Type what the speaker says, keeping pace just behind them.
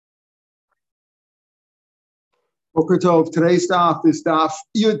Boker Tov. Today's daf is daf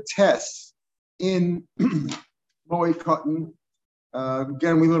Yud Tes in Moed Katan.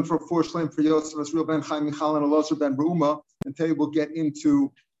 Again, we learned for four shleim for Yosef, Asriel ben Chaim, Michal, and Elazar ben Reuma. And today we'll get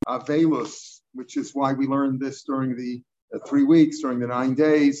into Velus, which is why we learned this during the 3 weeks, during the 9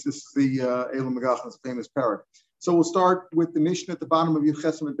 days. This is the Elam Megachas famous parak. So we'll start with the mission at the bottom of Yud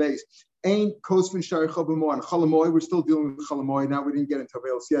Ches and base. Ain Kosvin Shari Chobamoy and Chalamoy. We're still dealing with Chalamoy. Now we didn't get into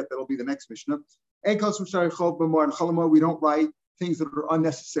Velus yet. That'll be the next Mishnah. Ain Kosvin Shari Chobamoy and Chalamoy. We don't write things that are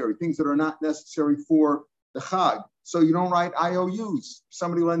unnecessary, things that are not necessary for the Chag. So you don't write IOUs.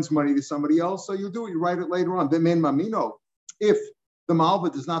 Somebody lends money to somebody else, so you do it. You write it later on. B'min Mamino. If the Malva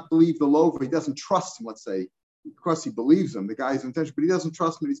does not believe the Lova, he doesn't trust him, let's say. Of course, he believes him, the guy's intention, but he doesn't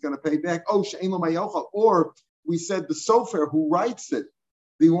trust him that he's going to pay back. Oh, She'ein lo mayochal. Or we said the sofer who writes it,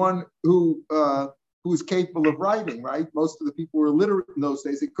 the one who is capable of writing, right? Most of the people were illiterate in those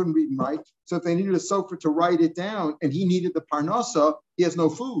days. They couldn't read and write. So if they needed a sofer to write it down and he needed the parnasa, he has no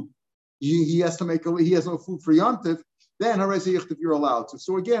food. He has to he has no food for Yontif, then if you're allowed to.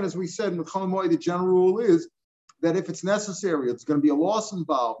 So again, as we said, in Chalamoy, the general rule is that if it's necessary, it's going to be a loss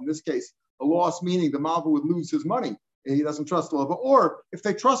involved. In this case, a loss meaning the Malva would lose his money. And he doesn't trust the Lava. Or if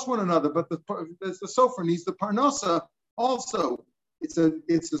they trust one another, but the sofer needs the parnasa also. It's a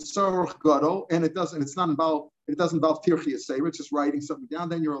sorach gadol, and it doesn't involve tirchi aseir. It's just writing something down.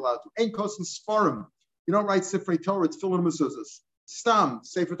 Then you're allowed to. Ein kosin sfarim. You don't write sifrei Torah. It's tefillin mezuzos. Stam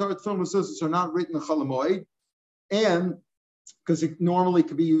sefer Torah tefillin mezuzos are not written in Chalamoy, and because it normally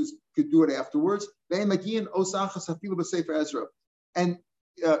could do it afterwards. And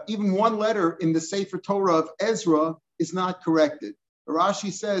even one letter in the Sefer Torah of Ezra is not corrected.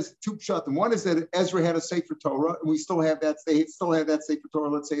 Rashi says two pshatim. One is that Ezra had a Sefer Torah, and we still have that. They still have that Sefer Torah.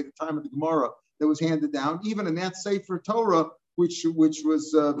 Let's say at the time of the Gemara that was handed down. Even in that Sefer Torah, which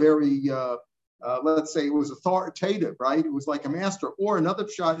was very, let's say, it was authoritative, right? It was like a master. Or another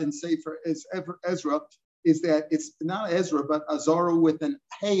pshat in Sefer Ezra is that it's not Ezra but Azara with an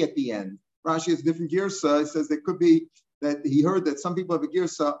hey at the end. Rashi has a different girsa. It says there could be that he heard that some people have a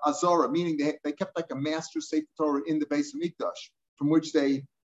girsa Azara, meaning they kept like a master Sefer Torah in the base of Mikdash, from which they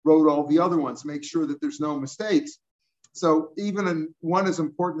wrote all the other ones to make sure that there's no mistakes. So even one as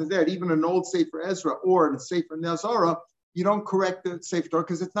important as that, even an old Sefer Ezra or a Sefer Nazara, you don't correct the Sefer Torah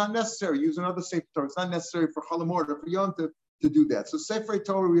because it's not necessary. Use another Sefer Torah. It's not necessary for Chalamor or for Yom to do that. So Sefer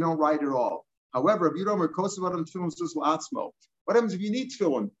Torah we don't write at all. However, if you don't what happens if you need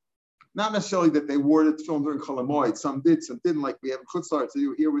tefillin? Not necessarily that they wore the tefillin during Chalamoid. Some did, some didn't. Like we have in Chutzlar, so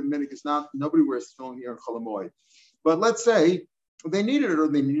you here with Minik is not, nobody wears tefillin here in Chalamoid. But let's say they needed it or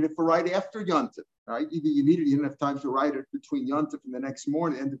they needed it for right after Yontif, right? Either you needed it, you didn't have time to write it between Yontif and the next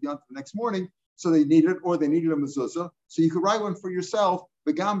morning, end of Yontif the next morning, so they needed it, or they needed a mezuzah. So you could write one for yourself.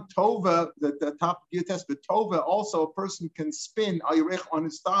 Begam Tova, the top of your test, but Tova also a person can spin Ayurech on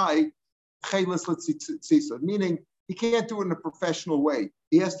his thigh, meaning he can't do it in a professional way.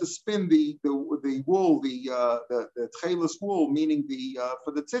 He has to spin the wool, the tchelis wool, meaning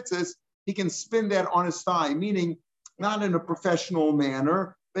for the tzitzis, he can spin that on his thigh, meaning not in a professional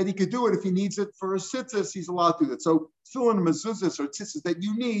manner, but he could do it if he needs it for a tzitzis, he's allowed to do that. So fill in mezuzahs or tzitzis that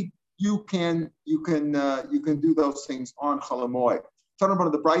you need, you can do those things on Chalamoy. Talking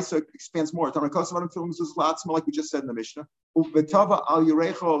about the Brisa expands more. Talking about like we just said in the Mishnah. So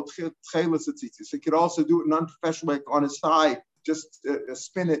he could also do it in an unprofessional way on his thigh, just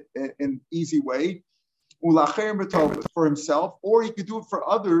spin it in an easy way. For himself, or he could do it for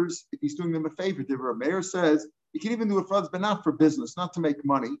others if he's doing them a favor. The Mayor says you can even do it for others, but not for business, not to make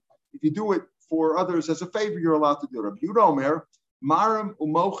money. If you do it for others as a favor, you're allowed to do it. Rabbi Yehuda Omer, marim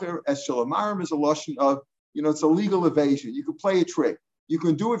umocher eshelah. Marim is a lotion of, it's a legal evasion. You can play a trick. You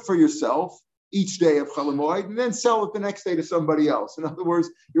can do it for yourself each day of Chalamoid and then sell it the next day to somebody else. In other words,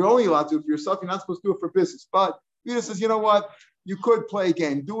 you're only allowed to do it for yourself. You're not supposed to do it for business. But Yehuda says, you know what? You could play a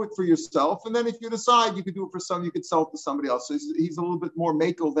game, do it for yourself, and then if you decide you could do it for some, you could sell it to somebody else. So he's a little bit more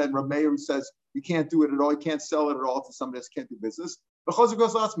makel than Rav Meir, who says you can't do it at all, you can't sell it at all to somebody else can't do business. But Chazal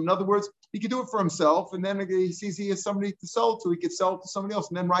goes last. In other words, he could do it for himself, and then he sees he has somebody to sell it to, he could sell it to somebody else,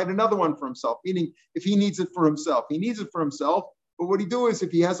 and then write another one for himself. Meaning, if he needs it for himself, he needs it for himself. But what he do is,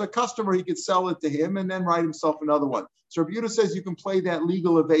 if he has a customer, he could sell it to him and then write himself another one. So Rabbi Yehuda says you can play that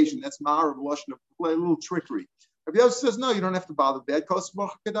legal evasion. That's ma'arav lashon, play a little trickery. Rabbi Yehuda says no, you don't have to bother that. So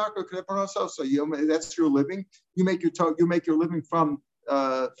that's your living. You make your living from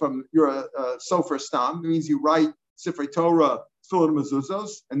your sofer stam. It means you write Sifrei Torah, Tefillin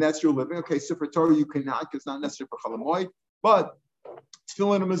Mezuzos, and that's your living. Okay, Sifrei Torah you cannot because it's not necessary for Chalamoid, but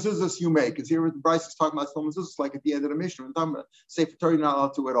Tefillin and mezuzahs you make, because here the Bryce is talking about tefillin and mezuzahs, like at the end of the Mishnah. We're talking about Sefer Torah, you're not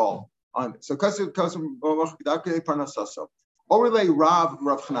allowed to at all. on so Kosev Parnasaso. Orele Rav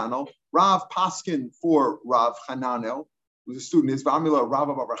Chananel, Rav Paskin for Rav Chananel, who's a student. Is Vamila Rav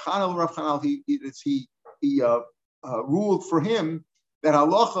Chananel. Rav Chananel, he ruled for him that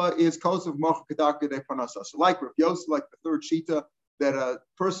halacha is Kosev Moch Kedaka de Parnasaso. Like Rav Yosef, like the third shita, that a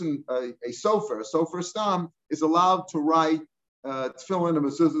person, a sofer stam, is allowed to write tefillin and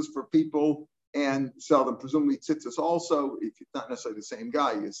mezuzahs for people and sell them. Presumably tzitzis also, if it's not necessarily the same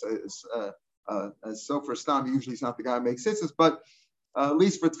guy. As sofer stam, usually it's not the guy who makes tzitzis, but at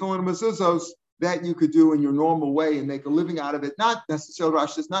least for tefillin and mezuzahs, that you could do in your normal way and make a living out of it. Not necessarily,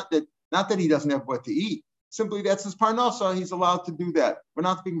 Rashi says, not that he doesn't have what to eat. Simply that's his parnasa, he's allowed to do that. We're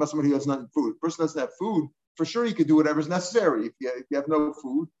not speaking about somebody who has nothing food. A person doesn't have food, for sure he could do whatever is necessary. If you have no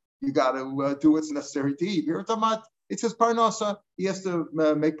food, you got to do what's necessary to eat. You're talking about, it's his parnasa. He has to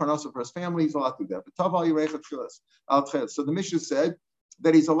make parnasa for his family. He's allowed to do that. So the Mishnah said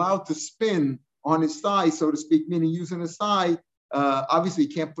that he's allowed to spin on his thigh, so to speak, meaning using his thigh. Obviously,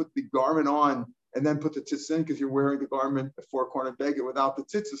 you can't put the garment on and then put the tzitzis in because you're wearing the garment, the four-cornered beggar, without the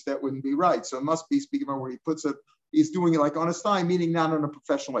tzitzis. That wouldn't be right. So it must be speaking about where he puts it. He's doing it like on his thigh, meaning not in a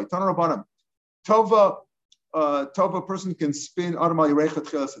professional way. Tana Rabbanim. Tova person can spin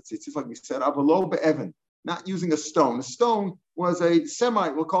it's like we said, Evan, not using a stone. A stone was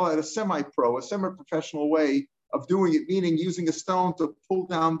we'll call it a semi-pro, a semi-professional way of doing it, meaning using a stone to pull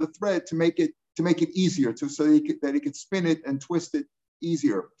down the thread to make it easier, so that he could spin it and twist it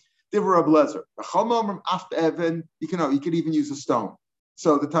easier. Divrei Ablezer. After Evan, you could even use a stone.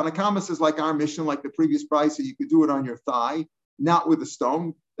 So the Tanakama says, like our mission, like the previous price, that you could do it on your thigh, not with a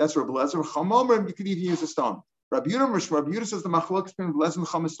stone. That's Rabbi Lezer. Chamomrim, you could even use a stone. Rabbi Yehuda says the machlok between Lezer and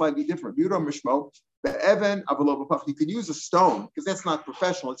Chum is slightly different. Rabbi Yehuda Mishmo, the Evan Avalov Pach, you could use a stone because that's not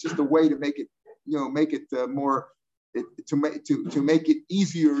professional. It's just a way to make it, make it more, to make it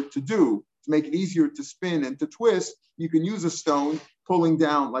easier to do, to make it easier to spin and to twist. You can use a stone, pulling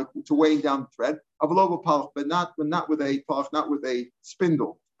down, like to weighing down the thread. Avalov Pach, but not with a pach, not with a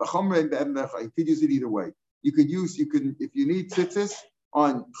spindle. You could use it either way. You could, if you need tzitzis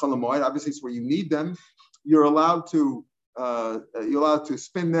on Cholamoid, obviously it's where you need them. You're allowed to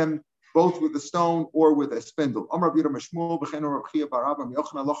spin them both with a stone or with a spindle. The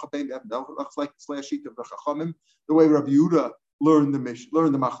way Rabbi Yehuda learned the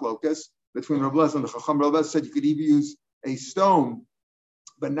machlokas between Rabbi Lezer and the Chacham. Rabbi Lezer said you could even use a stone,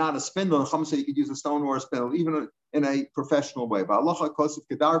 but not a spindle. And Chacham said you could use a stone or a spindle, even in a professional way. But Allah kosef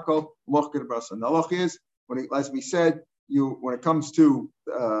kedarko, and Allah is, as we said, when it comes to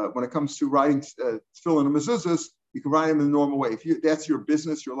writing tefillin and mezuzahs, you can write them in the normal way. If that's your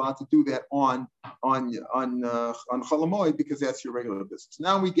business, you're allowed to do that on Cholamoid because that's your regular business.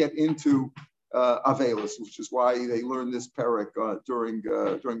 Now we get into Avelis, which is why they learned this parak during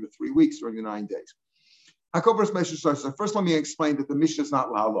the 3 weeks, during the 9 days. First, let me explain that the Mishnah is not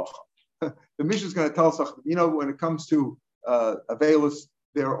la'alocha. The Mishnah is going to tell us, when it comes to Avelis,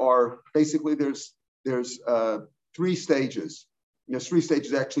 there's 3 stages. There's 3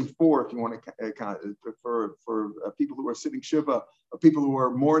 stages, actually 4 if you want to count for people who are sitting shiva, or people who are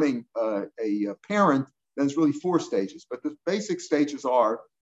mourning a parent. Then it's really 4 stages. But the basic stages or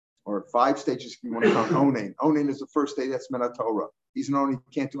 5 stages if you want to count Onain. Onain is the first stage, that's Menat Torah. He's an Onain,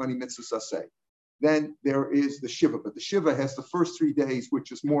 he can't do any mitzvahs aseh. Then there is the shiva, but the shiva has the first 3 days,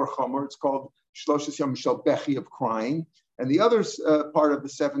 which is more chomer. It's called Shloshes Yom Shel Bechi, of crying. And the other part of the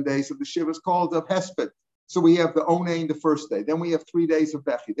 7 days of the shiva is called Hesped. So we have the Onain the first day. Then we have 3 days of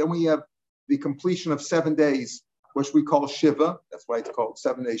Bechi. Then we have the completion of 7 days, which we call Shiva. That's why it's called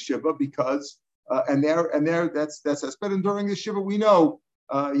 7-day Shiva, because that's Hesped. And during the Shiva, we know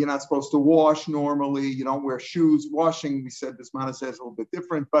you're not supposed to wash normally. You don't wear shoes. Washing, we said this Mana says a little bit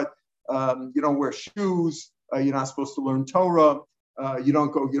different, but you don't wear shoes. You're not supposed to learn Torah. You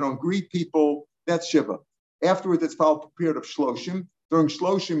don't greet people. That's Shiva. Afterwards, it's followed a period of Shloshim. During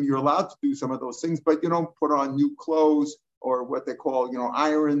Shloshim, you're allowed to do some of those things, but you don't put on new clothes or what they call,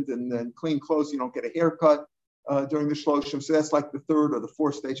 ironed and then clean clothes. You don't get a haircut during the Shloshim. So that's like the 3rd or the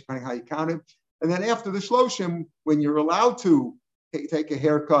 4th stage, depending how you count it. And then after the Shloshim, when you're allowed to take a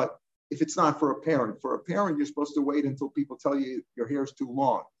haircut, if it's not for a parent. For a parent, you're supposed to wait until people tell you your hair is too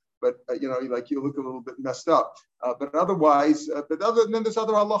long. But, you look a little bit messed up. But otherwise, then there's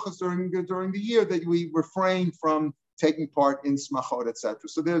other halachas during the year that we refrain from taking part in smachot, etc.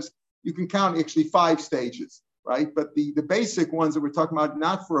 So you can count actually 5 stages, right? But the basic ones that we're talking about,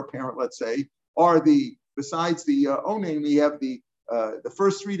 not for a parent, let's say, are besides the Onain, we have the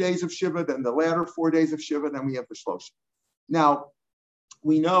first 3 days of Shiva, then the latter 4 days of Shiva, then we have the Shloshim. Now,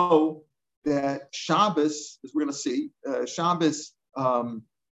 we know that Shabbos, as we're going to see, Shabbos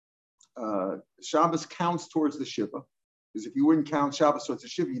Shabbos counts towards the Shiva. Because if you wouldn't count Shabbos towards the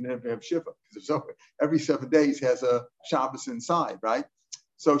Shiva, you never have Shiva. Because so every 7 days has a Shabbos inside, right?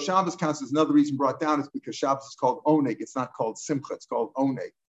 So Shabbos counts as another reason brought down is because Shabbos is called Oneg. It's not called Simcha. It's called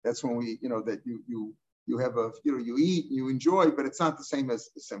Oneg. That's when we, that you have a, you eat, you enjoy, but it's not the same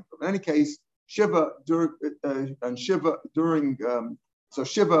as the Simcha. In any case, Shiva so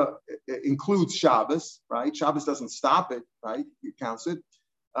Shiva includes Shabbos, right? Shabbos doesn't stop it, right? It counts it.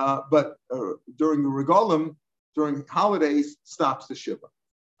 But during the Regalim, during holidays, stops the Shiva.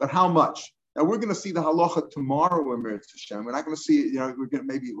 But how much? Now we're going to see the halacha tomorrow in Meretz Hashem. We're not going to see it,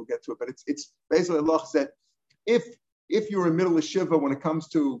 maybe we'll get to it, but it's basically halacha that if you're in the middle of Shiva when it comes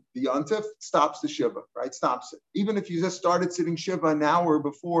to the Yontif, stops the Shiva, right? Stops it. Even if you just started sitting Shiva an hour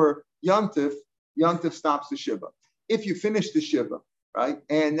before Yontif stops the Shiva. If you finish the Shiva, right,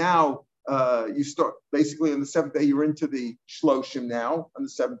 and now you start, basically on the 7th day, you're into the Shloshim now, on the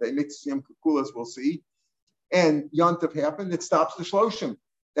 7th day, Mitzvah Yom Kippur, as we'll see, and Yontif happened, it stops the Shloshim.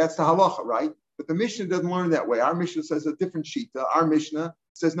 That's the halacha, right? But the Mishnah doesn't learn that way. Our Mishnah says a different shita. Our Mishnah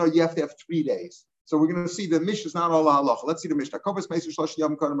says, no, you have to have 3 days. So we're going to see the Mishnah is not all the halacha. Let's see the Mishnah.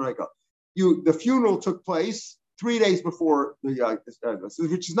 The funeral took place 3 days before the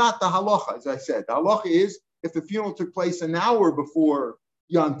which is not the halacha, as I said. The halacha is if the funeral took place an hour before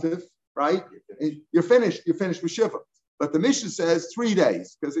Yontif, right? You're finished with Shiva. But the Mishnah says 3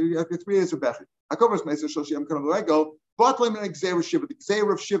 days, because you have 3 days of Bechid. The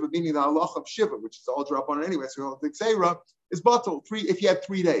Gzeira of Shiva, meaning the halacha of Shiva, which is all drop on it anyway, so the Gzeira is batal. If you had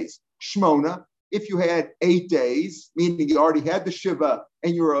 3 days. Shmona, if you had 8 days, meaning you already had the Shiva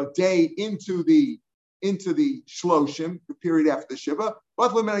and you're a day into the Shloshim, the period after the Shiva,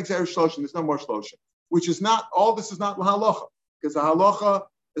 batal min Gzeira Shloshim, there's no more Shloshim, which is not, all this is not halacha, because the halacha,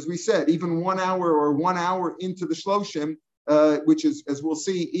 as we said, even 1 hour into the Shloshim, which is, as we'll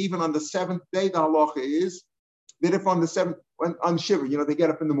see, even on the 7th day, the halacha is that if on the 7th, on Shiva, they get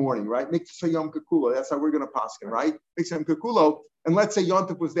up in the morning, right? Mitzvah Yom Kikulo, that's how we're going to paskin, right? Mitzvah Yom Kikulo, and let's say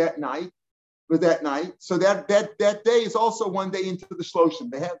Yontif was that night, so that day is also 1 day into the Shloshim.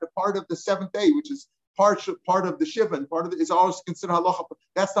 They have the part of the 7th day, which is part of the Shiva, and part of it is always considered halacha.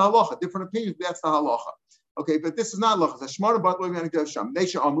 That's the halacha. Different opinions, but that's the halacha. Okay, but this is not halacha.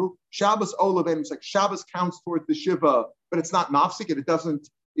 Shabbos olav, it's like Shabbos counts towards the Shiva, but it's not mafsik. It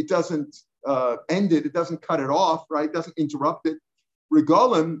doesn't end it. It doesn't cut it off, right? It doesn't interrupt it.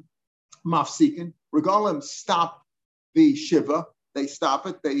 Regalim mafsikin. Regalim stop the Shiva. They stop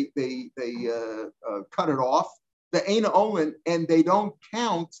it. They cut it off. The Eina Olin, and they don't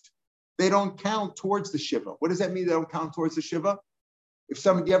count towards the Shiva. What does that mean? They don't count towards the Shiva? If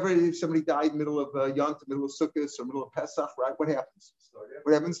somebody died middle of Yontif, middle of Sukkot, or middle of Pesach, right? What happens?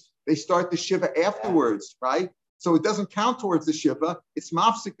 They start the Shiva afterwards, right? So it doesn't count towards the Shiva. It's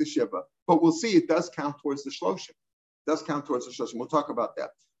mafsik the Shiva. But we'll see it does count towards the Shloshim. We'll talk about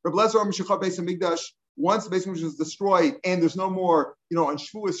that. Reb Lezer Meshachar Beis Hamikdash, once the Beis Hamikdash is destroyed and there's no more, on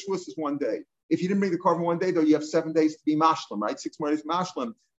Shavuos is 1 day. If you didn't bring the korban 1 day, though, you have 7 days to be mashlim, right? 6 more days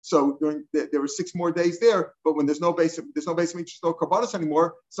mashlim. So there were 6 more days there, but when there's no base Hamikdash, no karbanos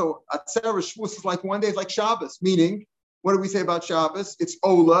anymore. So Atzeret Shavuos is like 1 day, it's like Shabbos, meaning, what do we say about Shabbos? It's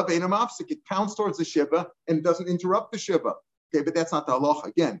Ola Ve'ena Mafsik. It counts towards the Shiva and it doesn't interrupt the Shiva. Okay, but that's not the halacha.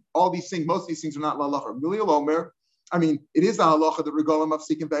 Again, most of these things are not halacha. Miliel Omer, it is the halacha that Regalim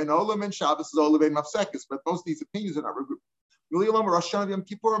Mafsikin Ve'ena Olam and Shabbos is Ola Ve'ena Mafsekis, but most of these opinions are not. Miliel Omer, Rosh Hashanah Yom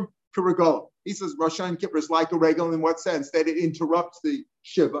Kippurim, Regalim. He says Rosh Hashanah Yom Kippur is like a regal in what sense? That it interrupts the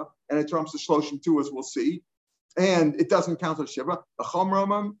Shiva and it interrupts the Shloshim too, as we'll see. And it doesn't count as Shiva.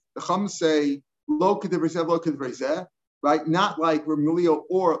 The Chum say, Lo Kedivri Zeh, Lo Kedivri Zeh. Right, not like Ramulio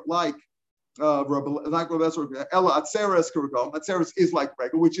or like Ella Atzeres Kurgal. Atzeres is like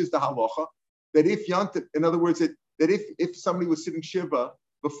regular, which is the halacha. That if Yontif, in other words, that if somebody was sitting Shiva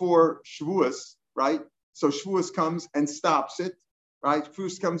before Shavuos, right? So Shavuos comes and stops it, right?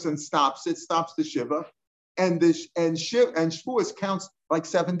 Shavuos comes and stops it, stops the Shiva, and Shavuos counts like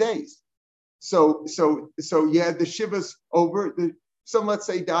 7 days. So you had the Shivas over the. Some, let's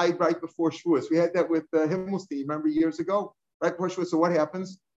say, died right before Shavuos. We had that with Himmelstein, remember, years ago, right before Shavuos. So what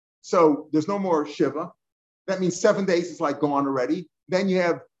happens? So there's no more Shiva. That means 7 days is like gone already. Then you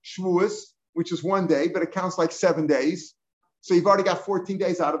have Shavuos, which is 1 day, but it counts like 7 days. So you've already got 14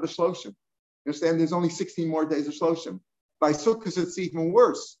 days out of the Shloshim. You understand? There's only 16 more days of Shloshim. By Sukkot, it's even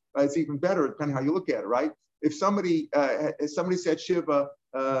worse. It's even better, depending how you look at it, right? If somebody said Shiva,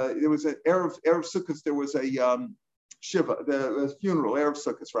 there was an Erev Sukkot, there was a Shiva, the funeral, Erev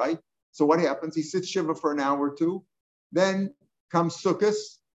Sukkot, right? So what happens? He sits Shiva for an hour or two. Then comes Sukkot,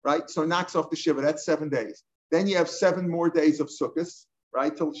 right? So knocks off the Shiva. That's 7 days. Then you have 7 more days of Sukkot.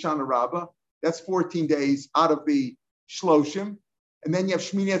 right, till Shana Rabbah. That's 14 days out of the Shloshim. And then you have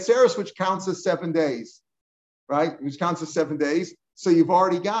Shmini Atzeres, which counts as 7 days, right? Which counts as 7 days. So you've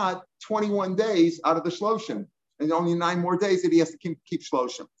already got 21 days out of the Shloshim, and only 9 more days that he has to keep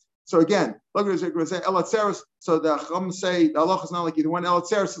Shloshim. So again, look at it. El Atzeres. So the Chacham say the halacha is not like either one. El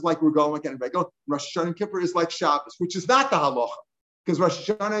Atzeres is like Regal and Regel. Rosh Hashanah and Kippur is like Shabbos, which is not the halacha, because Rosh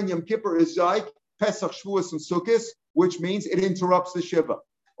Hashanah and Yom Kippur is like Pesach, Shavuos, and Sukkot, which means it interrupts the Shiva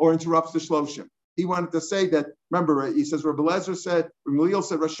or interrupts the Shloshim. He wanted to say that. Remember, he says Rabbi Lezer said, Gamliel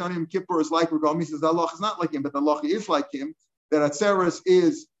said Rosh Hashanah and Yom Kippur is like Regal. He says the halacha is not like him, but the halacha is like him. That Atzeres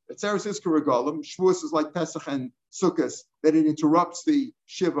is Kirigalim, Shavuos is like Pesach and Sukkot, that it interrupts the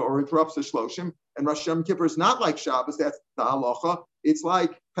Shiva or interrupts the Shloshim, and Rosh Hashanah Kippur is not like Shabbos, that's the halacha, it's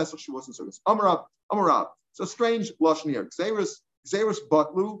like Pesach, Shavuos, and Sukkot. Amarab. So strange lashon here. Xeris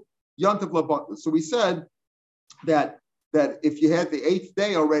Batlu, Yantav La Batlu. So we said that if you had the 8th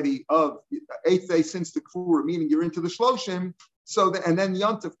day already of 8th day since the Kfura, meaning you're into the Shloshim, and then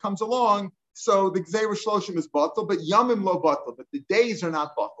Yantav comes along, so the Gzeira Shloshim is batal, but Yamim lo batal, but the days are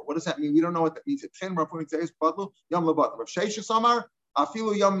not batal. What does that mean? We don't know what that means. It's Rav Gzeira is batal, Yam lo batal. Rav Sheshes Amar,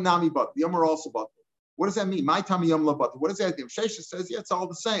 Afilu Yam Nami batal. Yam are also batal. What does that mean? My time Yam lo batal. What does that mean? Rav Sheshes says, yeah, it's all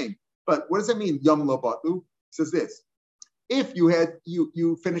the same. But what does that mean? Yam lo batal. It says this: if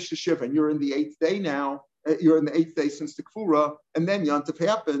you finished the shiva and you're in the 8th day now, you're in the 8th day since the Kfura, and then Yantav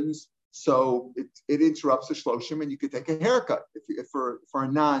happens. So it interrupts the Shloshim, and you could take a haircut if for a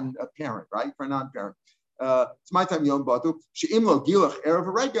non-parent, right? For a non-parent. It's my time, Yom Batu. She'imlo gilach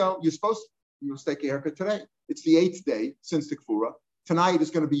erev regel. You're supposed to take a haircut today. It's the 8th day since the Kfura. Tonight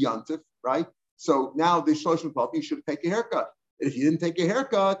is going to be Yantav, right? So now the Shloshim Pati, you should take a haircut. And if you didn't take a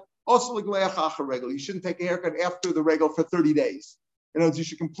haircut, also l'gleach achar regel. You shouldn't take a haircut after the regel for 30 days. You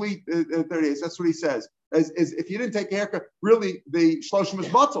should complete 30 days. That's what he says. As if you didn't take a haircut, really the Shloshim is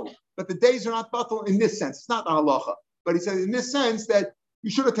batal. But the days are not batal in this sense. It's not the halacha. But he says in this sense that you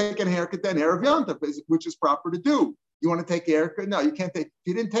should have taken a haircut then Erev Yantav, which is proper to do. You want to take a haircut? No, you can't take. If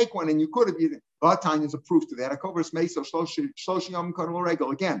you didn't take one, and you could have, Tanya is a proof to that.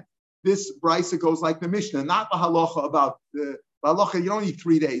 Again, this brisa goes like the Mishnah, not the halacha about the halacha. You don't need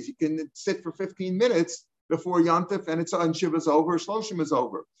 3 days. You can sit for 15 minutes before Yantav, and it's on Shiva's over, Shloshim is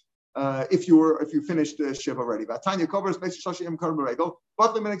over. If you finished the Shiva already. Tanya covers basically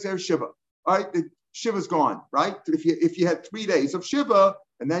Shiva. All right, the Shiva's gone, right? If you had 3 days of Shiva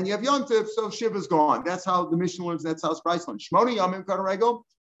and then you have Yontif, so Shiva's gone. That's how the Mishnah learns, that's how Bryce learns. Shmoni Yamim Kararego,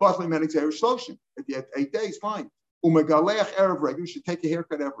 Batli Menexer Shloshim. If you had 8 days, fine. Umegaleach Erev Regel, you should take a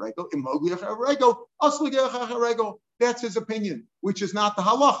haircut Erev Regel. Imogliach Erev Regel, Asliach Erev Regel. That's his opinion, which is not the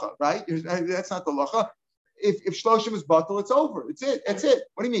halacha, right? That's not the halacha. If Shloshim is batal, it's over. It's it. That's it.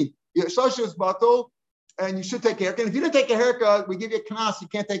 What do you mean? Shloshim is batal, and you should take a haircut. If you didn't take a haircut, we give you a knas. You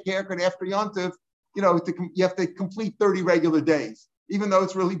can't take a haircut after Yontif. You have to complete 30 regular days, even though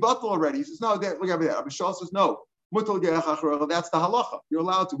it's really batal already. He says, no, look at that. Abishal says, no. That's the halacha. You're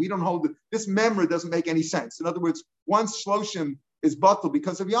allowed to. We don't hold it. This memory doesn't make any sense. In other words, once Shloshim is batal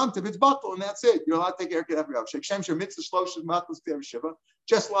because of Yontif, it's batal, and that's it. You're allowed to take a haircut after Yontif.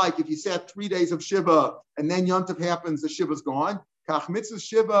 Just like if you sat 3 days of Shiva and then Yontif happens, the Shiva's gone. Kach mitzvah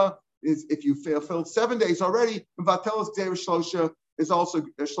Shiva is if you filled 7 days already, Vatel's Gzeir Shlosha is also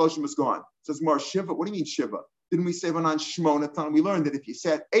Shloshim is gone. It says more Shiva. What do you mean Shiva? Didn't we say on Shmonatan? We learned that if you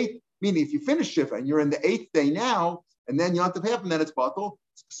sat 8, meaning if you finish Shiva and you're in the 8th day now, and then Yontif happened, then it's batal.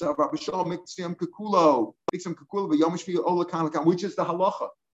 So Rabbi Shol Miksiam Kakulo, which is the halacha.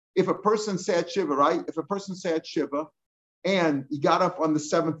 If a person sat Shiva, right? If a person sat Shiva and he got up on the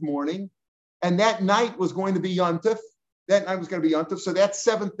 7th morning, and that night was going to be Yontif, so that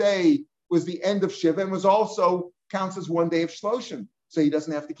 7th day was the end of Shiva and was also counts as 1 day of Shloshim. So he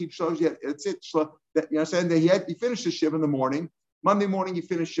doesn't have to keep Shloshim yet. It's it. He finished the Shiva in the morning. Monday morning he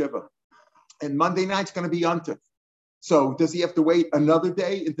finished Shiva. And Monday night's going to be Yontif. So does he have to wait another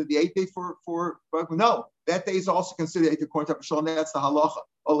day into the 8th day for no, that day is also considered 8th according to Abishal, and that's the halacha.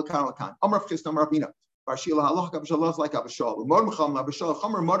 Olakan. Amar Chisna Amar Rabina. Barshila halacha Abishal is like Abishal.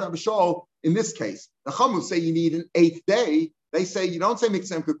 In this case, the Chamu say you need an 8th day. They say you don't say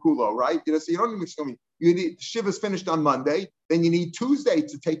Miksem Kakulo, right? So you don't need Miksem. You need Shiva's finished on Monday, then you need Tuesday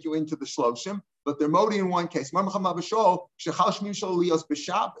to take you into the Shloshim. But they're modi in one case.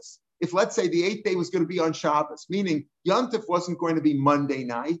 If let's say the 8th day was going to be on Shabbos, meaning Yontif wasn't going to be Monday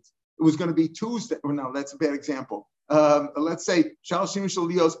night, it was going to be Tuesday. Oh, no, that's a bad example. Let's say Shalshim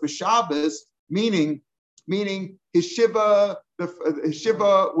Shalios b'Shabbos, meaning his Shiva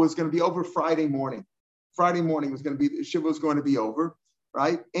was going to be over Friday morning. Friday morning was going to be Shiva was going to be over,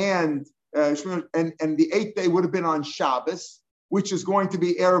 right? And the 8th day would have been on Shabbos, which is going to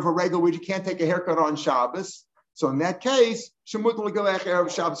be Erev Haregel, which you can't take a haircut on Shabbos. So in that case, Shemut L'Galech Erev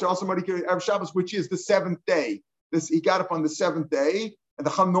Shabbos, also Erev Shabbos, which is the seventh day. He got up on the seventh day, and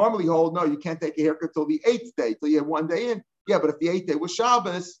the Chum normally hold, no, you can't take a haircut till the eighth day, till you have 1 day in. Yeah, but if the eighth day was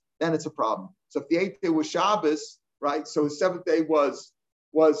Shabbos, then it's a problem. So if the eighth day was Shabbos, right? So his seventh day was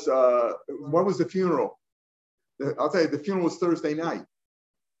when was the funeral? I'll tell you, the funeral was Thursday night.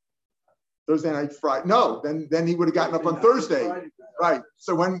 Thursday night, Friday. No, then he would have gotten up on Thursday. Right.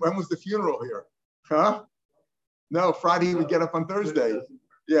 So when was the funeral here? Huh? No, Friday he would get up on Thursday.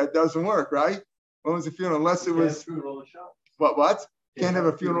 Yeah, it doesn't work, right? When was the funeral? Unless it was what? Can't have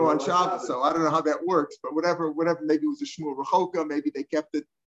a funeral on Shabbos. So I don't know how that works, but whatever. Maybe it was a Shmuel Rechoka. Maybe they kept it.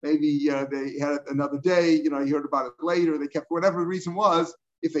 Maybe they had it another day. You heard about it later. They kept whatever the reason was.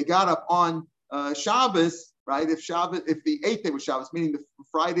 If they got up on Shabbos, right? If the eighth day was Shabbos, meaning the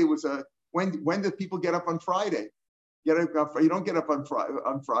Friday was a when did people get up on Friday? You don't get up on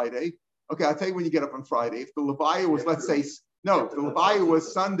Friday. Okay, I'll tell you when you get up on Friday. If the Levaya was, let's say, no, if the Levaya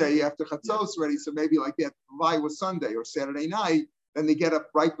was Sunday after Chatzos already, so maybe like that, the Levaya was Sunday or Saturday night, then they get up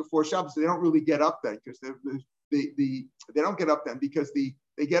right before Shabbos. They don't really get up then because they don't get up then because they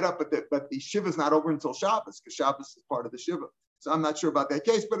get up, but the Shiva is not over until Shabbos because Shabbos is part of the Shiva. So I'm not sure about that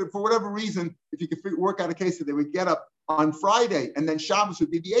case, but for whatever reason, if you could work out a case that they would get up on Friday and then Shabbos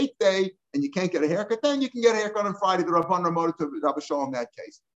would be the eighth day and you can't get a haircut, then you can get a haircut on Friday. The Rabban Ramot to Rabbi Shalom in that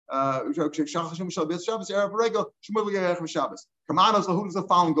case. Kamanos lahud is the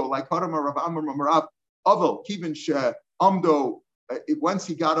following go like Hadam Rav Amar Marav Aval Kivin She Amdo. Once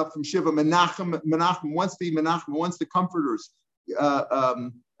he got up from Shiva, Menachem, once the comforters,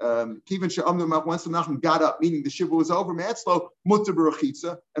 Kivin She Amdo, once the Menachem got up, meaning the Shiva was over, Me'etzlo Mutter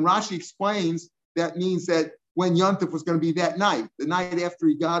B'Rechitza, and Rashi explains that means that when Yontif was going to be that night, the night after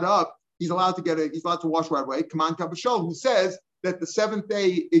he got up, he's allowed to wash right away. Kaman Kabashol, who says that the seventh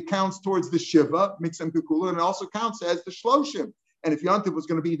day, it counts towards the Shiva, Mixem Kukula, and it also counts as the Shloshim. And if Yontif was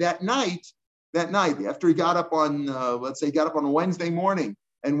going to be that night, after he got up on, let's say, got up on a Wednesday morning,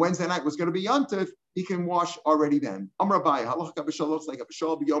 and Wednesday night was going to be Yontif, he can wash already then. Amar Abaye, Halach Kabashol looks like a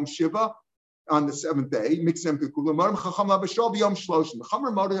Bashol B'Yom Shiva on the seventh day, Mixem Kukula, Marim Chacham Bashol B'Yom Shloshim,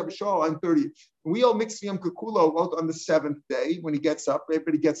 Chamer Moda Bashol on 30th. We all Mixem Kukula on the seventh day when he gets up.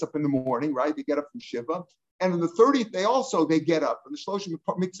 Everybody gets up in the morning, right? They get up from Shiva. And on the 30th day also they get up. And the Shloshim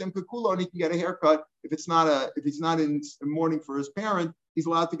Mixem Kukula, and he can get a haircut. If he's not in mourning for his parent, he's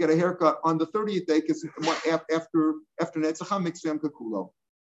allowed to get a haircut on the 30th day because after Netzachah Mixem Kukula.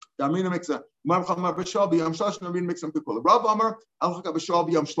 Rav Amar Al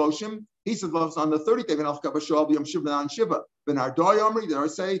Shloshim. He said on the 30th day Al B'Yom Shiva on Shiva. Benardoi Amri, there I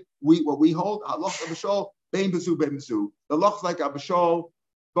say what we hold Halach Abashol Bein Bezu Bein Bezu. The Lach like Abashol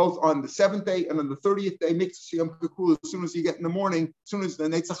both on the 7th day and on the 30th day mix Yom Kikul. As soon as you get in the morning, as soon as the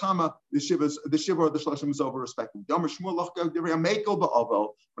Netzachama, the Shiva or the Shloshim is over respectively. When it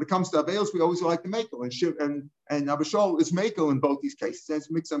comes to Aveils, we always like the Mekel, and Abashol is Mekel in both these cases.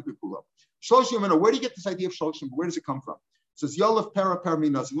 It's mix Yom Kikul. Shloshim, where do you get this idea of Shloshim? Where does it come from? It says Yolef Para Mi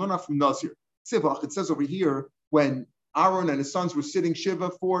Nazir. Learn out from Nazir. Sivach. It says over here when Aaron and his sons were sitting Shiva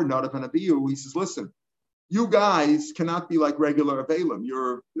for Nadav and Abihu, he says, listen, you guys cannot be like regular Avelim.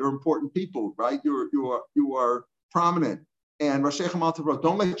 You're important people, right? You are prominent. And Rashi Chamal wrote,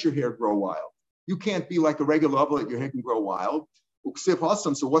 don't let your hair grow wild. You can't be like a regular Avel that your hair can grow wild. Uksiv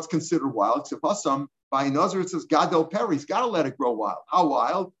Hasam, so what's considered wild? Uksiv Hasam, by Nazir it says Gadol Peri, he's got to let it grow wild. How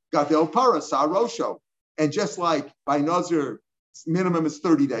wild? Gadol Para, Sa Rosho. And just like by Nazir, minimum is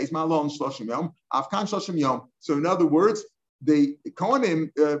 30 days. Malon Shloshim Yom, Afkan Shloshim Yom. So in other words, the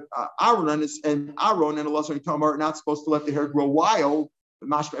Kohanim, Aaron and Elazar and Tamar are not supposed to let their hair grow wild.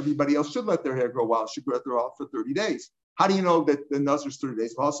 But everybody else should let their hair grow wild. Should grow their hair for 30 days. How do you know that the Nazir is 30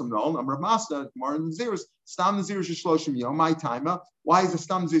 days? Awesome, no. I'm Rav Masna, Gemara and Naziris. Stam Naziris Shloshim Yom, my timer. Why is the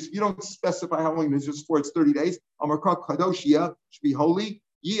Stam Naziris? You don't specify how long Naziris is for. It's 30 days. Amar Krak Kadoshia should be holy.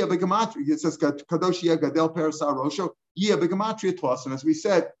 Yia Begamatria. It says Kadoshia Gadel Perasa Rosho. Yia Begamatria Twas. And as we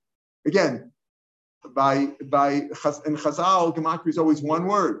said, again, in Chazal, Gematria is always one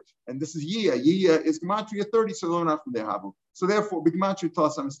word, and this is Yiyah. Yiyah is Gematria 30, so learn out from there, Habu. So therefore, Gematria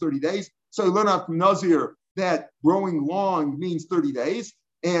Tasam is 30 days. So you learn out from Nazir that growing long means 30 days,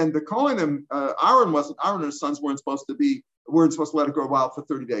 and the Kohanim, Aaron and his sons weren't supposed to let it grow wild for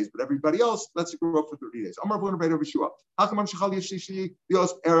 30 days, but everybody else lets it grow for 30 days.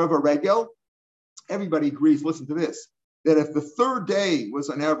 Everybody agrees, listen to this, that if the third day was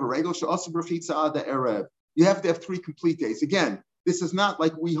an Erev Regel, you have to have 3 complete days. Again, this is not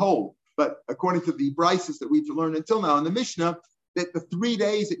like we hold, but according to the brises that we've learned until now in the Mishnah, that the 3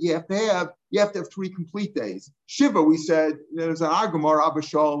 days that you have to have 3 complete days. Shiva, we said, there's an argument, Abba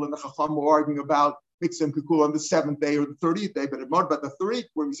Shaul and the Chacham were arguing about Mixim Kikul on the 7th day or the 30th day, but about the 30th,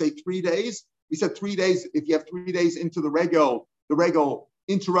 where we say 3 days, we said 3 days, if you have 3 days into the regel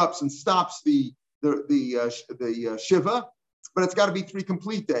interrupts and stops the Shiva, but it's got to be 3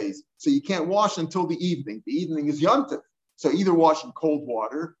 complete days. So you can't wash until the evening. The evening is Yontif. So either wash in cold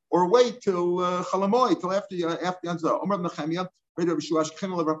water or wait till Chalamoy, till after Yanzah. Omar Nechemia, I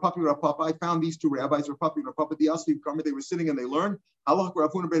found these 2 rabbis, Rav Papi and Rav Papa, the Asli Karma, they were sitting and they learned. Halach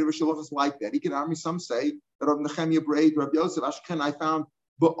Rav Huna Beit Rav Shilach is like that. He can army. Some say that Rav Nechemia Braid, Rav Yosef Ashken, I found,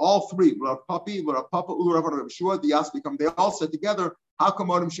 but all 3, Rav Papi, Rav Papa, Rav Shua, the Asli Karma, they all said together. How come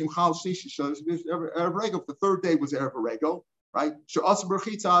Adam Shimchal Shishi Erev Regel? The 3rd day was Erev Regel, right? She'asa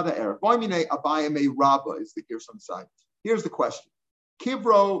Berchitza the Erev. Boimine Abayame Rabba is the Gershon side. Here's the question: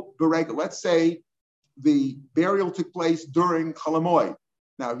 Kivro Beregel. Let's say the burial took place during Chalamoy.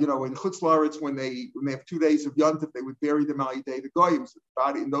 Now, in Chutz La'aretz, when they have 2 days of Yontif, they would bury them al Yidei the Goyim. So the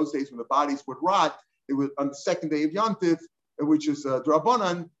body in those days when the bodies would rot, they would on the 2nd day of Yontif, which is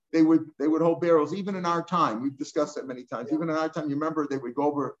Drabanan, they would hold burials. Even in our time, we've discussed that many times. Yeah. Even in our time, you remember they would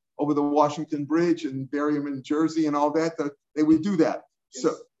go over the Washington Bridge and bury them in Jersey and all that. They would do that. Yes.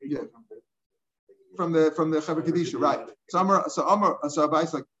 So yeah. From the Chaver Kedisha, right? So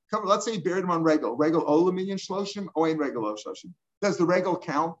advice like, let's say you buried him on Regel Olaminyan Shloshim, Oin Regel Shloshim. Does the Regel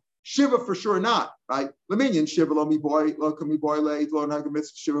count? Shiva for sure not, right? Laminyan Shiva lo mi boy lo kami boy le lo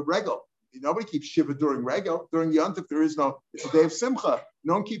nagamitz Shiva Regel. Nobody keeps Shiva during Regel. During Yontif, there is no. It's a day of Simcha.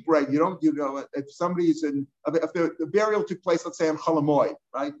 You don't keep Regel. If somebody's if the burial took place, let's say on Chalamoy,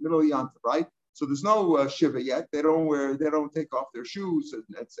 right, middle of Yontif, right? So there's no Shiva yet. They don't take off their shoes,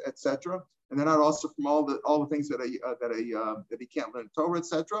 etc. And they're not also from all the things that he can't learn Torah,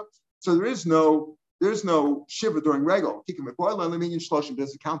 etc. So there's no Shiva during Regel.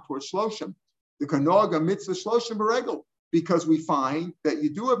 Does it count towards Shloshim? The Kanoga mitzvah Shloshim beregel, because we find that you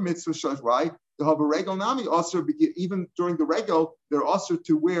do have mitzvah Shloshim, right? The have a Regel nami also even during the Regel, they're also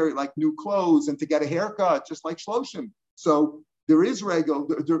to wear like new clothes and to get a haircut, just like Shloshim. So there is Regel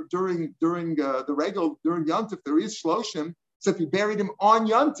during the Regel during Yontif. There is Shloshim. So if you buried him on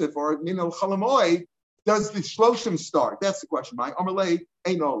Yontif or Minal Chalamoy, does the Shloshim start? That's the question. My Amalei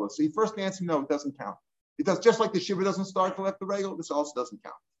ain't all. So you first answer, no, it doesn't count. It does, just like the Shiva doesn't start till after the Regel, this also doesn't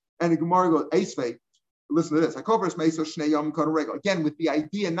count. And the Gemara goes, Eisvei, listen to this. Again, with the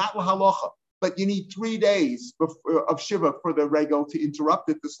idea, not lahalacha, but you need 3 days of Shiva for the Regel to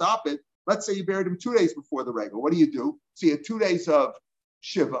interrupt it, to stop it. Let's say you buried him 2 days before the Regel. What do? So you have 2 days of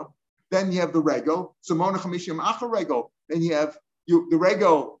Shiva, then you have the Regel. So Mona Chamishim Acha Regel. Then you have the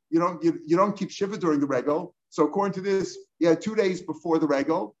Regel. You don't keep Shiva during the Regel. So according to this, you had 2 days before the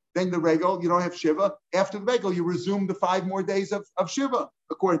Regel. Then the Regel, you don't have Shiva. After the Regel, you resume the 5 more days of Shiva.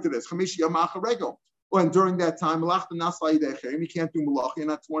 According to this, Chamishim Acha Regel. Well, and during that time, you can't do malachi, and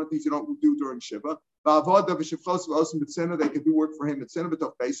that's one of the things you don't do during Shiva. They can do work for him at Sinah,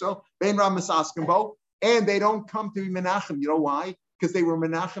 and they don't come to be Menachem. You know why? Because they were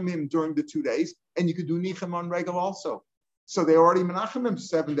Menachem him during the 2 days, and you could do Nichem on Regel also. So they already Menachem him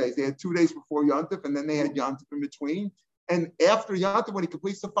 7 days. They had 2 dadays before Yontif, and then they had Yontif in between. And after Yontif, when he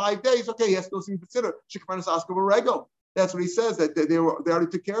completes the 5 days, okay, he has to consider Shikmanis Askav Regel. That's what he says, that they already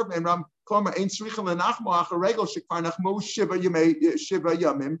took care of him. And Ram Kloma ain't Shrichel Nachmo Acha Regel Shikmar Nachmo Shiva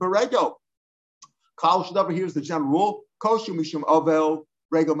Yamim Beregel. Kal Shadavar, here's the general rule: Koshu Mishum Avel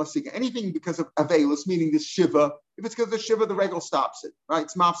Regel Masika. Anything because of Avelus, meaning this Shiva. If it's because of Shiva, the Regel stops it. Right?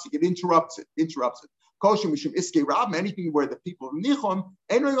 It's Mafsik. It interrupts it. Koshu Mishum Iske Rab. Anything where the people of Nichom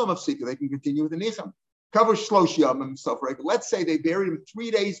ain't Regel Mafsika, they can continue with the Nichom. Cover Shlosh Yam himself Regel. Let's say they buried him 3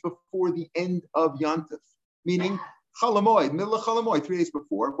 days before the end of Yontif, meaning Chalamoy, middle of Chalamoy, 3 days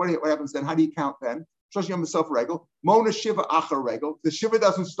before. What happens then? How do you count then? Shlosh Yom B'Sof Regel. Mona Shiva Achar Regel. The Shiva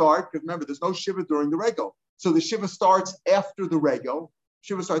doesn't start, because remember, there's no Shiva during the Regel. So the Shiva starts after the Regel.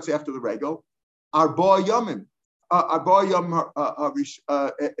 Arba Yomim. Arba Yom,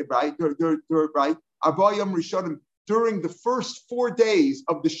 right? Right. Arba Yom Rishonim. During the first 4 days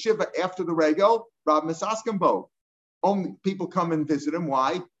of the Shiva after the Regel, Rab Misaskambo. Only people come and visit him.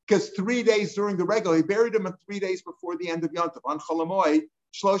 Why? Because 3 days during the Regel, he buried him 3 days before the end of Yontif. On Chalamoy,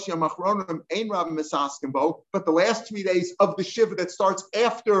 Shlosh Yom Achronim, Ein Rab Misaskambo. But the last 3 days of the Shiva that starts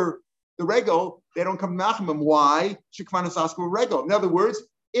after the Regel, they don't come to Nachmim. Why? Shikmanas Askambo Regel. In other words,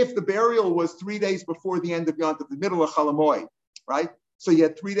 if the burial was 3 days before the end of Yontif, the middle of Chalamoy, right? So you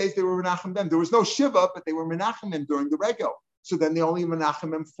had 3 days they were Menachem them. There was no Shiva, but they were Menachem him during the Regel. So then they only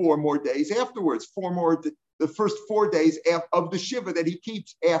Menachem him 4 more days afterwards. The first 4 days of the Shiva that he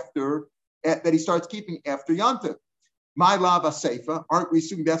keeps that he starts keeping after Yontif. My lava seifa. Aren't we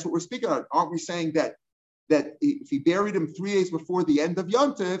assuming that's what we're speaking on? Aren't we saying that if he buried him 3 days before the end of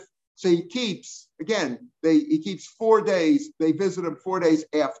Yontif, so he keeps 4 days. They visit him 4 days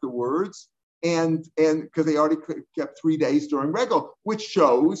afterwards, and because they already kept 3 days during Regel, which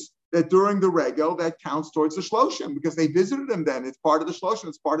shows that during the Regel that counts towards the Shloshim because they visited him then. It's part of the Shloshim.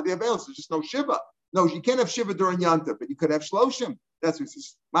 It's part of the Avail. So there's just no Shiva. No, you can't have Shiva during Yontif, but you could have Shloshim. That's what it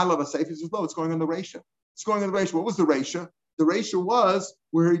says. My love is safe. He says, no, it's going on the Reisha. It's going on the Reisha. What was the Reisha? The Reisha was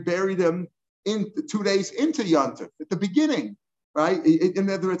where he buried him in 2 days into Yontif at the beginning, right? In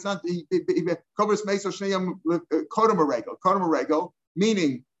other words, it's not covers Meso Shneyam Kodem Regel,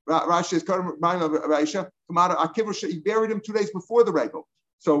 meaning Rashi is Kodem Reisha. He buried him 2 days before the Regel.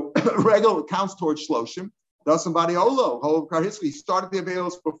 So Regel counts towards Shloshim. Does somebody Olo? He started the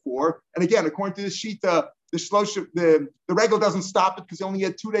Avails before, and again, according to the Shita, the Shloshim, the Regel doesn't stop it because he only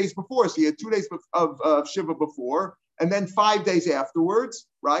had 2 days before. So he had 2 days of Shiva before, and then 5 days afterwards,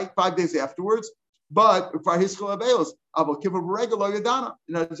 right? 5 days afterwards. But for his Avails,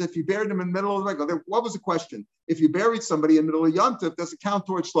 if you buried him in the middle of the Regel, what was the question? If you buried somebody in the middle of Yontif, does it count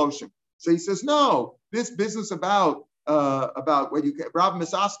towards Shloshim? So he says, no. This business about when you Rav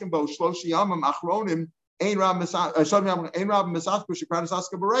Misaskim Bo Shloshi Yamim Achronim Ein Rav Misaskim Shekran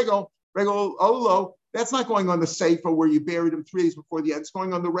Misaskim Regel Olo. That's not going on the Sefer where you buried him 3 days before the end. It's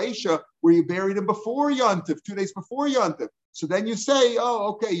going on the Reisha where you buried him before Yontif, 2 days before Yontif. So then you say, oh,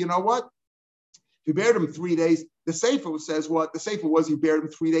 okay, you know what? If you buried him 3 days, the Sefer says what? The Sefer was you buried him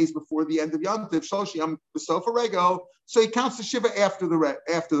 3 days before the end of Yontif, Shloshi Yam B'Sofa Regel. So he counts the Shiva after the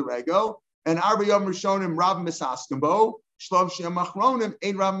Regel. And Arba Yom Rishonim Rav Misaskim Shloshi Yam Achronim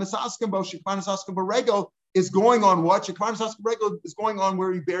Ein Rav Misaskim Shekvan Misaskim Regel is going on what? Shekvan Misaskim Regel is going on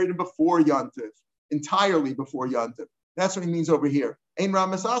where he buried him before Yontif. Entirely before Yontif. That's what he means over here. Ein Rav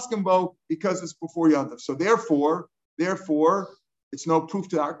Misaskim because it's before Yontif. So therefore, it's no proof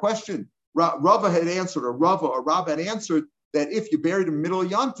to our question. Rava had answered, or Rav had answered that if you buried him in the middle of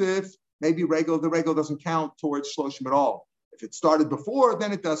Yontif, maybe the Regel doesn't count towards Shloshim at all. If it started before,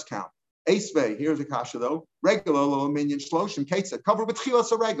 then it does count. Esvei, here's a kasha though. Regel lo minyan Shloshim Ketza covered with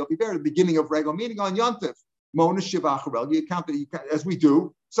chilas Regel. If you buried at the beginning of Regel, meaning on Yontif, Mona Shiva Acharel, you count as we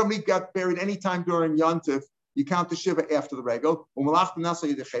do. Somebody got buried any time during Yontif, you count the Shiva after the Regel. You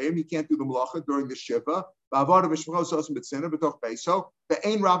can't do the Malacha during the Shiva. And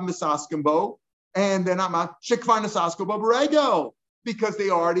then I'm a Shekvan Misaskim Bo Regel because they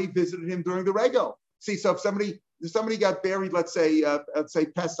already visited him during the Regel. See, so if somebody got buried, let's say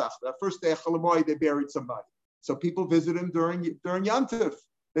Pesach, the first day of Cholamoid, they buried somebody. So people visit him during Yontif.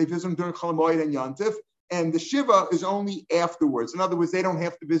 They visit him during Cholamoid and Yontif. And the Shiva is only afterwards. In other words, they don't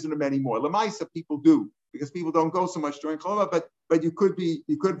have to visit him anymore. Lamaisa people do, because people don't go so much during Cholamoid, but you could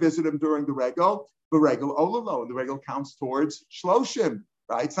visit him during the Regel Ololo, and the Regel counts towards Shloshim,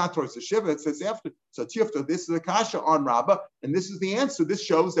 right? It's not towards the Shiva, it says after. So Tifta, this is a kasha on Rabbah, and this is the answer. This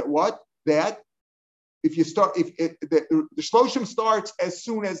shows that if you start, the Shloshim starts as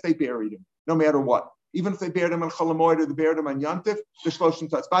soon as they buried him, no matter what. Even if they buried him on Cholamoid or they buried him on Yontif, the Shloshim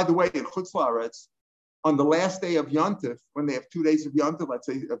starts. By the way, in Chutz La'aretz, on the last day of Yontif, when they have 2 days of Yontif, let's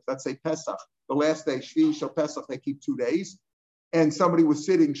say Pesach, the last day, Shvi, Shal Pesach, they keep 2 days, and somebody was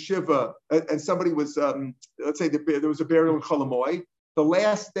sitting Shiva, and somebody was, let's say there was a burial in Cholamoid, the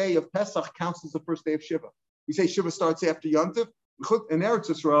last day of Pesach counts as the first day of Shiva. We say Shiva starts after Yontif. In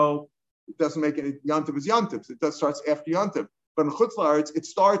Eretz Yisrael, it doesn't make any, Yontif is Yontif, it starts after Yontif. But in Chutz La'aretz, it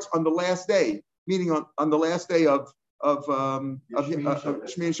starts on the last day, meaning on the last day of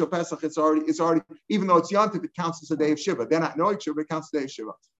Shmini Shal Pesach, it's already, even though it's Yontif, it counts as a day of Shiva. They're not knowing Shiva, it counts as a day of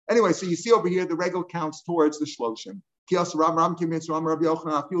Shiva. Anyway, so you see over here, the Regel counts towards the Shloshim. Even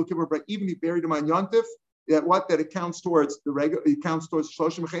if you buried him on Yontif, that it counts towards the Regel, it counts towards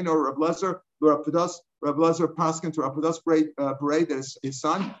Shloshim or Rav Lezer Paskin to Rav Padas Berei, that is his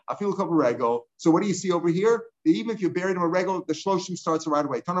son. I feel like a Regel. So what do you see over here? Even if you buried him a Regel, the Shloshim starts right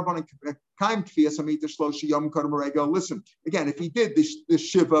away. Listen, again, if he did this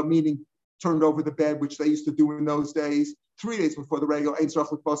Shiva, meaning turned over the bed, which they used to do in those days, 3 days before the Regel,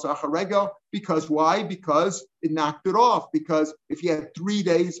 because why? Because it knocked it off. Because if you had 3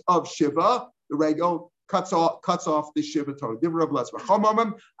 days of Shiva, the Regel cuts off the Shiva Torah. I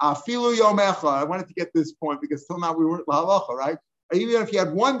wanted to get this point because till now we weren't lahalacha, right? Even if you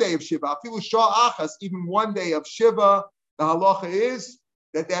had 1 day of Shiva, even 1 day of Shiva, the halacha is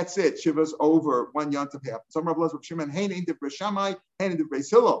that's it. Shiva's over when Yontif happens. Some Rav Lezer Shimon Hain Divrei Shammai, Hain Divrei Beis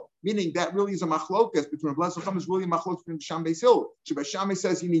Hillel, meaning that really is a machlokas between Rav Lezer is really a machlokas between Sham Beis Hillel. Beis Shammai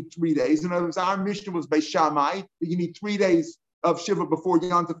says you need 3 days. In other words, our mission was Beis Shammai that you need 3 days of Shiva before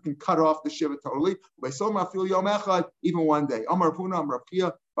Yantav can cut off the Shiva totally. Even one day. Amar Puna, Amar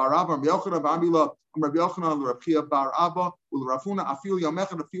Rabchia, Bar Abba, Amar Yochanan, Amila, Amar Yochanan, Rabchia, Bar Abba, Ul Rafuna, Afil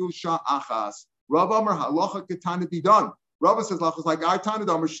Yomechad, Afil Shah Achas. Rav Amar Halacha Ketana be done. Rav says Halacha is like our Tana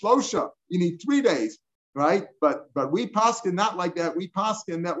Amar Shlosha. You need 3 days, right? But we paskin not like that. We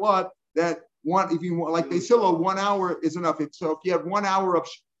paskin that what? That one, if you want, like they still 1 hour is enough. So if you have 1 hour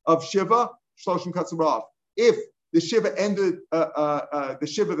of Shiva, Shloshim cuts it off. If the Shiva ended, the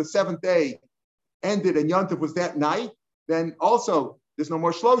Shiva the 7th day ended and Yontif was that night, then also there's no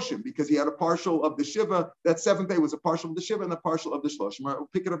more Shloshim because he had a partial of the Shiva. That 7th day was a partial of the Shiva and a partial of the Shloshim. We'll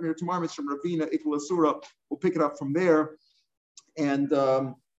pick it up here tomorrow. It's from Ravina, Ikla Surah. We'll pick it up from there. And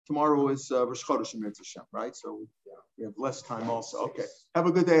tomorrow is Rosh Chodesh in Hashem, right? So we have less time also. Okay. Have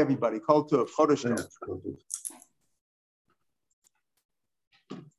a good day, everybody. Kol Tov. Chodesh Tov.